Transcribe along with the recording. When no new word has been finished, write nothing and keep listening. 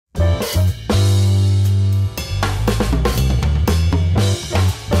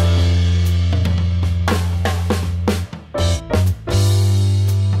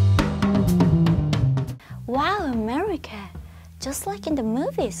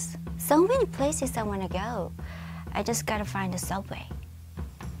movies. So many places I want to go. I just gotta find the subway.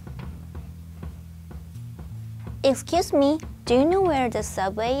 Excuse me, do you know where the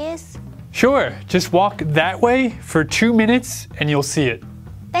subway is? Sure, just walk that way for 2 minutes and you'll see it.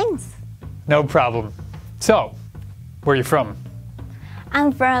 Thanks. No problem. So, where are you from?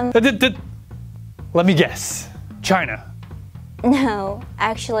 I'm from... Let me guess. China. No,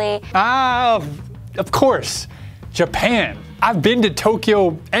 actually... Ah, of course. Japan. I've been to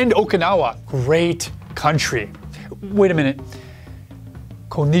Tokyo and Okinawa. Great country. Wait a minute.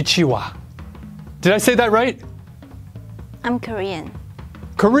 Konnichiwa. Did I say that right? I'm Korean.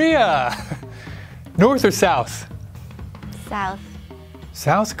 Korea. North or south? South.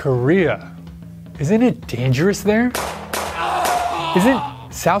 South Korea. Isn't it dangerous there? Isn't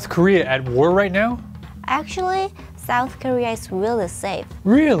South Korea at war right now? Actually, South Korea is really safe.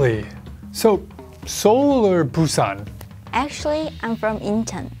 Really? So, Seoul or Busan? Actually, I'm from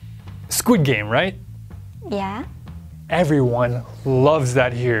Incheon. Squid Game, right? Yeah? Everyone loves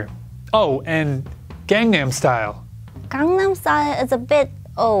that here. Oh, and Gangnam Style. Gangnam Style is a bit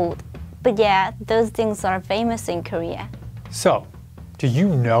old, but yeah, those things are famous in Korea. So, do you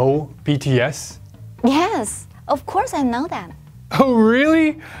know BTS? Yes, of course I know them. Oh,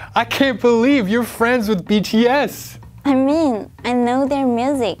 really? I can't believe you're friends with BTS. I mean, I know their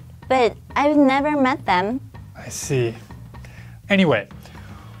music, but I've never met them. I see. Anyway,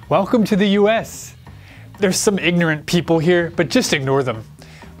 welcome to the US. There's some ignorant people here, but just ignore them.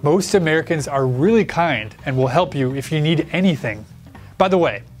 Most Americans are really kind and will help you if you need anything. By the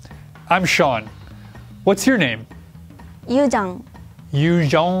way, I'm Sean. What's your name? Yujong.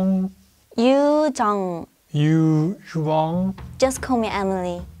 Yujong? Yujong. Yujong? Just call me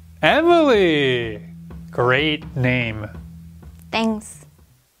Emily. Emily! Great name. Thanks.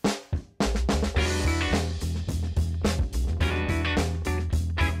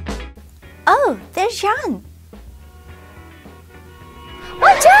 Oh, there's Sean.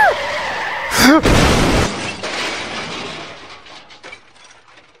 Watch out!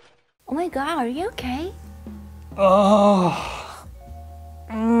 Oh my god, are you okay? Oh.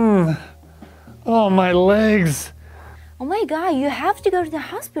 Oh, my legs. Oh my god, you have to go to the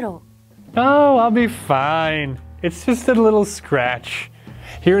hospital. Oh, I'll be fine. It's just a little scratch.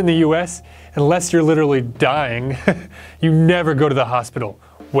 Here in the US, unless you're literally dying, you never go to the hospital.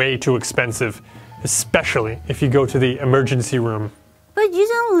 Way too expensive, especially if you go to the emergency room. But you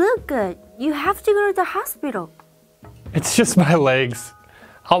don't look good. You have to go to the hospital. It's just my legs.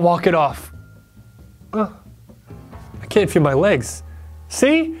 I'll walk it off. I can't feel my legs.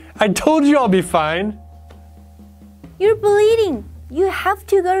 See? I told you I'll be fine. You're bleeding. You have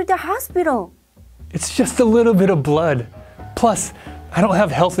to go to the hospital. It's just a little bit of blood. Plus, I don't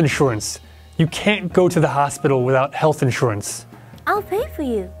have health insurance. You can't go to the hospital without health insurance. I'll pay for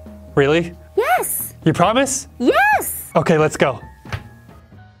you. Really? Yes. You promise? Yes. Okay, let's go.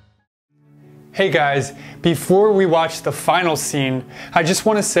 Hey guys, before we watch the final scene, I just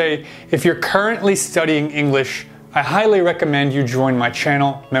want to say if you're currently studying English, I highly recommend you join my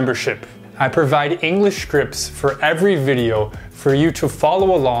channel membership. I provide English scripts for every video for you to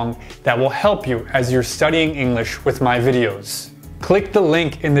follow along that will help you as you're studying English with my videos. Click the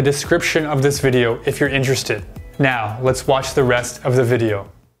link in the description of this video if you're interested. Now, let's watch the rest of the video.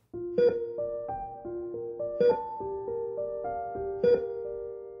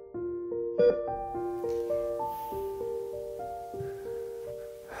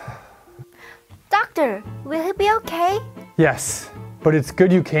 Doctor, will he be okay? Yes, but it's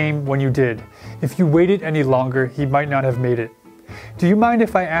good you came when you did. If you waited any longer, he might not have made it. Do you mind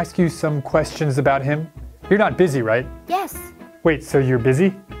if I ask you some questions about him? You're not busy, right? Yes. Wait, so you're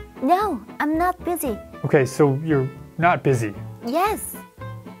busy? No, I'm not busy. Okay, so you're not busy. Yes.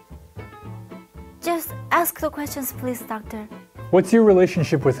 Just ask the questions, please, doctor. What's your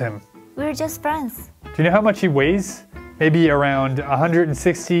relationship with him? We're just friends. Do you know how much he weighs? Maybe around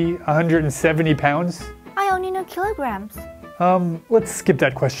 160, 170 pounds? I only know kilograms. Let's skip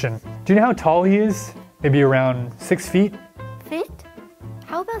that question. Do you know how tall he is? Maybe around 6 feet? Feet?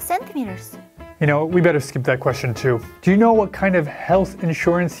 How about centimeters? You know, we better skip that question too. Do you know what kind of health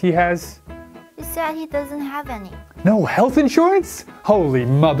insurance he has? He said he doesn't have any. No health insurance? Holy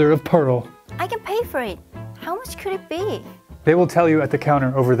mother of pearl. I can pay for it. How much could it be? They will tell you at the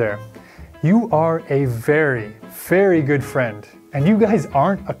counter over there. You are a very, very good friend. And you guys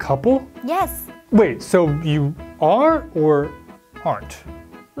aren't a couple? Yes. Wait, so you are or aren't?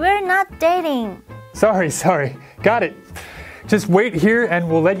 We're not dating. Sorry. Got it. Just wait here and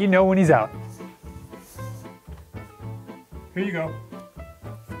we'll let you know when he's out. Here you go.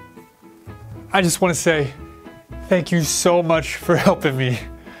 I just want to say Thank you so much for helping me.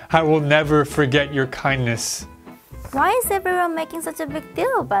 I will never forget your kindness. Why is everyone making such a big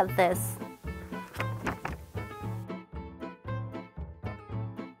deal about this?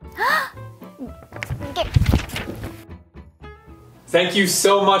 Thank you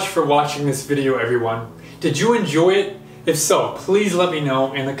so much for watching this video, everyone. Did you enjoy it? If so, please let me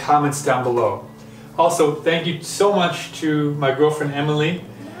know in the comments down below. Also, thank you so much to my girlfriend Emily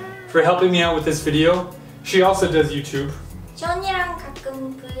for helping me out with this video. She also does YouTube. 쇼니랑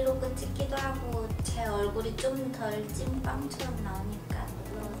가끔 브이로그 찍기도 하고 제 얼굴이 좀 덜 찐빵처럼 나오니까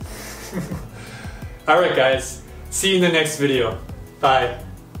놀러오세요. Alright guys, see you in the next video. Bye.